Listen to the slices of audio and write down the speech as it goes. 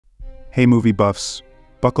Hey movie buffs,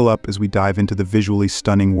 buckle up as we dive into the visually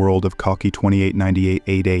stunning world of Kalki 2898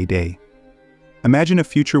 888. Imagine a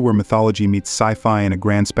future where mythology meets sci-fi in a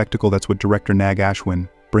grand spectacle. That's what director Nag Ashwin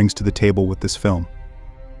brings to the table with this film.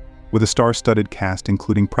 With a star-studded cast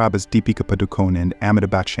including Prabhas, Deepika Padukone and Amitabh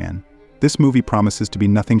Bachchan, this movie promises to be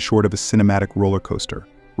nothing short of a cinematic roller coaster.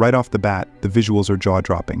 Right off the bat, the visuals are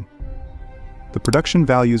jaw-dropping. The production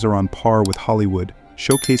values are on par with Hollywood,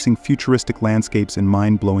 showcasing futuristic landscapes and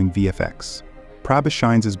mind-blowing VFX. Prabhas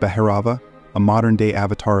shines as Bhairava, a modern-day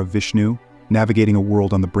avatar of Vishnu, navigating a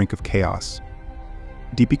world on the brink of chaos.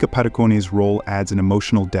 Deepika Padukone's role adds an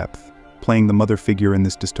emotional depth, playing the mother figure in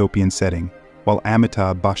this dystopian setting, while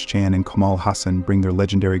Amitabh Bachchan and Kamal Haasan bring their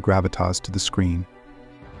legendary gravitas to the screen.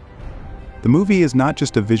 The movie is not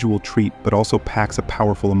just a visual treat, but also packs a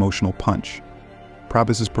powerful emotional punch.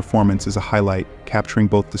 Prabhas's performance is a highlight, capturing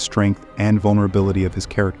both the strength and vulnerability of his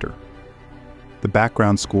character. The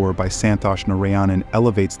background score by Santosh Narayanan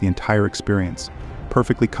elevates the entire experience,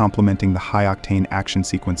 perfectly complementing the high-octane action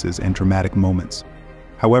sequences and dramatic moments.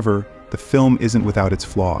 However, the film isn't without its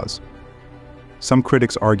flaws. Some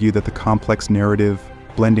critics argue that the complex narrative,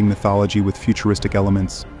 blending mythology with futuristic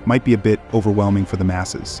elements, might be a bit overwhelming for the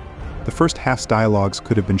masses. The first half's dialogues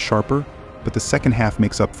could have been sharper, but the second half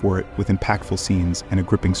makes up for it with impactful scenes and a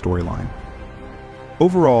gripping storyline.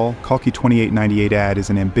 Overall, Kalki 2898 ad is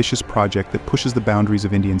an ambitious project that pushes the boundaries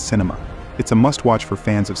of Indian cinema. It's a must-watch for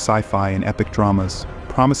fans of sci-fi and epic dramas,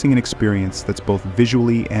 promising an experience that's both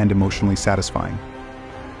visually and emotionally satisfying.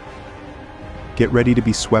 Get ready to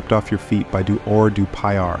be swept off your feet by Aur Do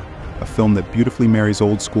Pyaar, a film that beautifully marries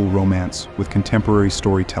old-school romance with contemporary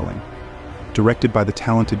storytelling. Directed by the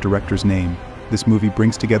talented director's name, this movie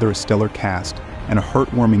brings together a stellar cast and a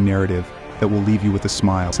heartwarming narrative that will leave you with a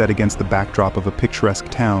smile. Set against the backdrop of a picturesque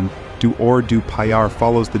town, Aur Do Pyaar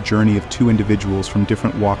follows the journey of two individuals from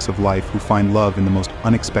different walks of life who find love in the most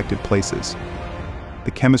unexpected places.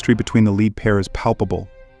 The chemistry between the lead pair is palpable,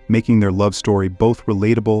 making their love story both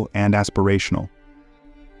relatable and aspirational.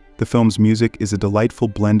 The film's music is a delightful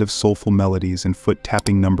blend of soulful melodies and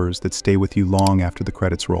foot-tapping numbers that stay with you long after the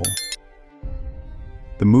credits roll.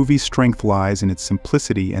 The movie's strength lies in its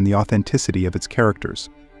simplicity and the authenticity of its characters.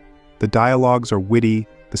 The dialogues are witty,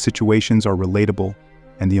 the situations are relatable,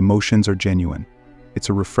 and the emotions are genuine. It's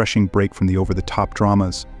a refreshing break from the over-the-top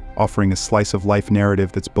dramas, offering a slice-of-life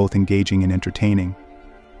narrative that's both engaging and entertaining.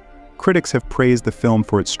 Critics have praised the film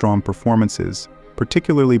for its strong performances,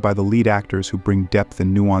 particularly by the lead actors who bring depth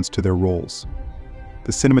and nuance to their roles.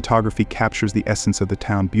 The cinematography captures the essence of the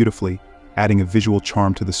town beautifully, adding a visual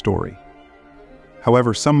charm to the story.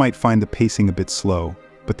 However, some might find the pacing a bit slow,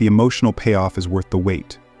 but the emotional payoff is worth the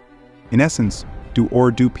wait. In essence,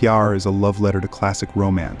 Aur Do Pyaar is a love letter to classic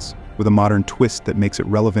romance, with a modern twist that makes it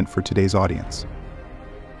relevant for today's audience.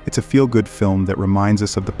 It's a feel-good film that reminds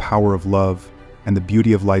us of the power of love and the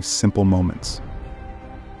beauty of life's simple moments.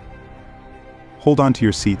 Hold on to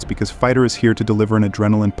your seats because Fighter is here to deliver an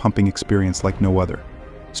adrenaline-pumping experience like no other.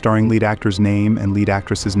 Starring lead actor's name and lead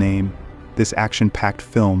actress's name, this action-packed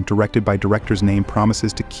film, directed by director's name,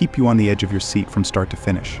 promises to keep you on the edge of your seat from start to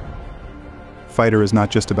finish. Fighter is not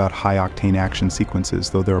just about high-octane action sequences,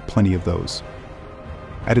 though there are plenty of those.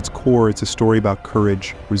 At its core, it's a story about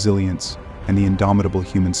courage, resilience, and the indomitable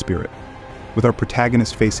human spirit, with our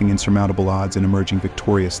protagonist facing insurmountable odds and emerging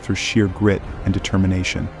victorious through sheer grit and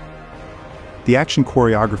determination. The action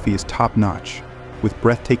choreography is top-notch, with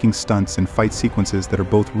breathtaking stunts and fight sequences that are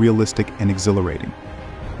both realistic and exhilarating.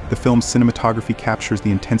 The film's cinematography captures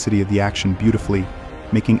the intensity of the action beautifully,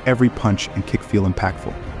 making every punch and kick feel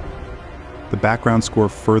impactful. The background score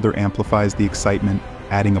further amplifies the excitement,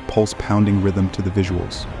 adding a pulse-pounding rhythm to the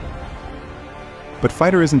visuals. But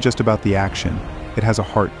Fighter isn't just about the action, it has a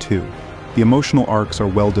heart too. The emotional arcs are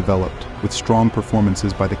well developed, with strong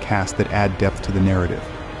performances by the cast that add depth to the narrative.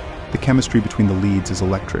 The chemistry between the leads is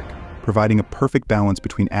electric, providing a perfect balance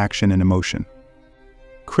between action and emotion.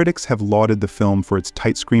 Critics have lauded the film for its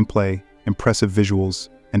tight screenplay, impressive visuals,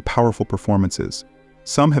 and powerful performances.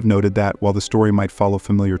 Some have noted that, while the story might follow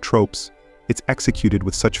familiar tropes, it's executed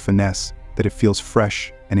with such finesse that it feels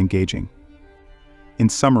fresh and engaging. In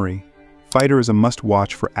summary, Fighter is a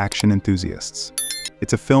must-watch for action enthusiasts.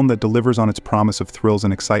 It's a film that delivers on its promise of thrills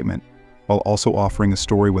and excitement, while also offering a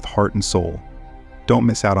story with heart and soul. Don't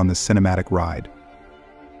miss out on this cinematic ride.